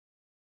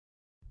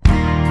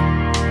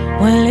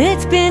Well,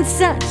 it's been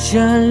such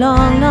a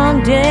long,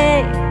 long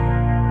day.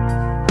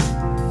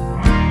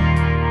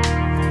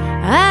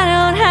 I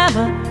don't have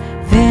a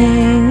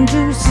thing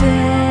to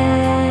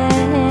say.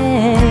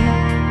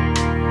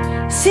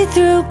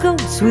 See-through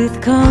ghosts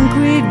with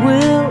concrete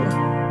will,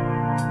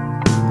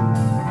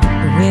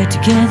 but we're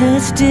together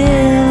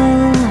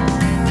still.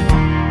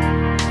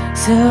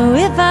 So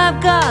if I've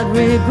got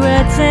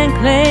regrets and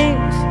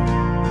claims,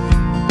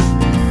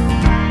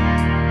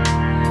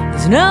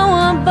 there's no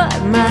one but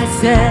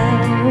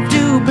myself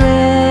to blame.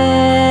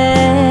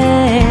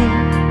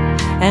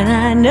 And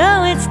I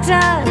know it's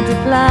time to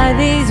fly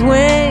these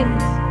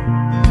wings.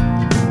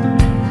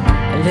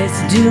 Let's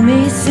do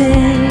me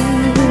sing.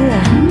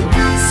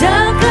 So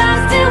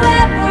close to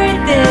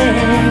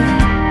everything.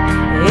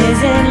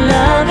 Isn't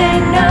love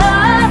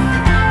enough?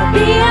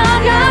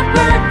 Beyond your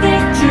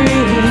perfect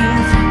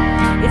dreams,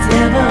 it's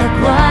never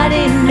quite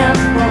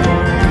enough for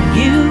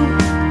you,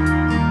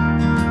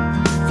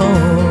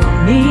 for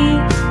me.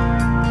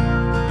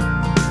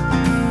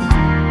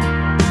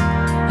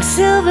 A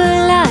silver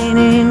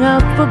lining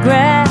up for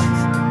grabs.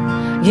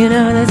 You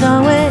know there's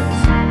always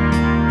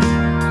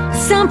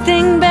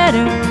something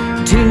better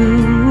to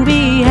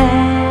be had.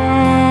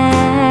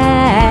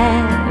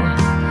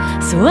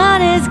 So what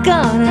is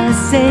gonna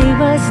save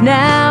us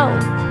now?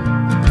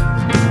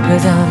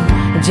 'Cause I'm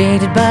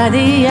jaded by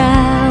the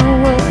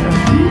hour.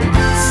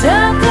 So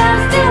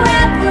close to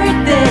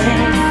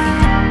everything.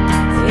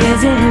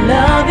 Isn't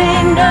love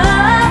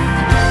enough?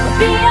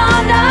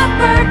 Beyond our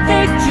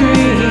perfect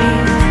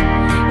dreams,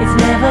 it's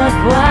never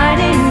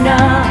quite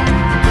enough.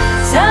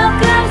 So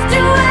close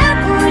to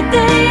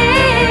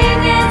everything,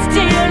 and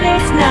still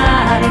it's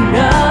not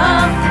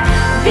enough.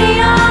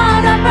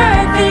 Beyond our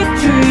perfect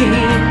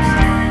dreams,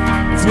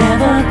 it's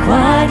never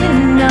quite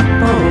enough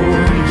for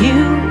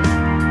you,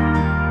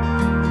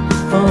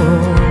 for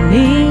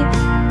me,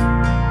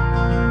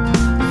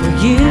 for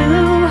you,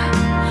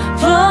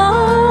 for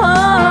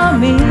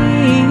me.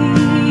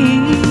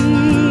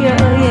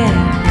 Oh yeah.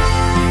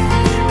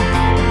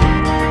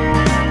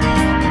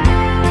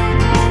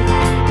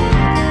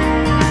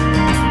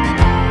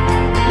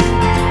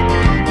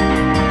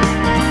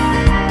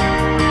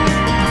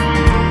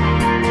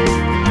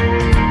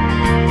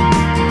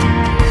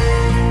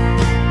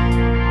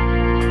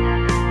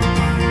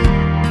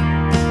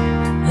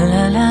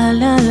 La la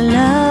la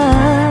la.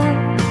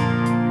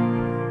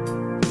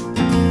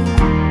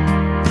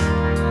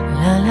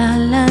 La la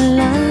la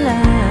la la.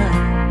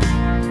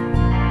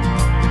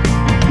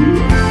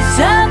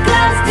 So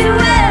close to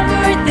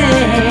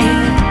everything.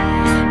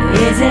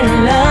 Isn't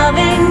love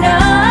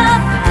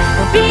enough?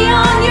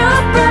 Beyond your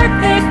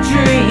perfect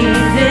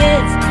dreams,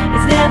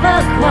 it's never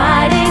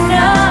quite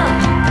enough.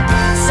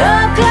 So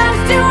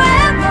close to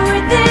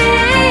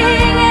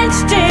everything, and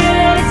still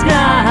it's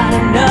not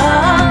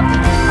enough.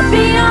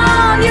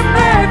 Beyond your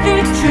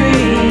perfect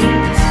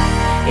dreams,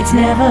 it's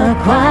never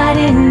quite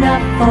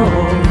enough for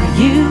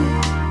you,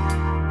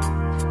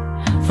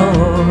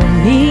 for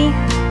me,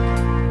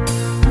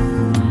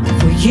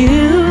 for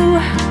you,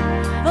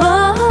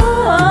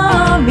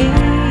 for me.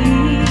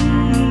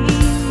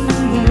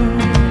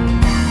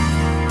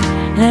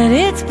 And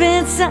it's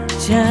been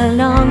such a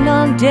long,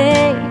 long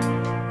day.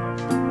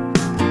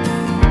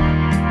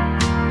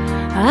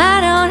 I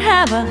don't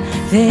have a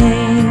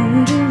thing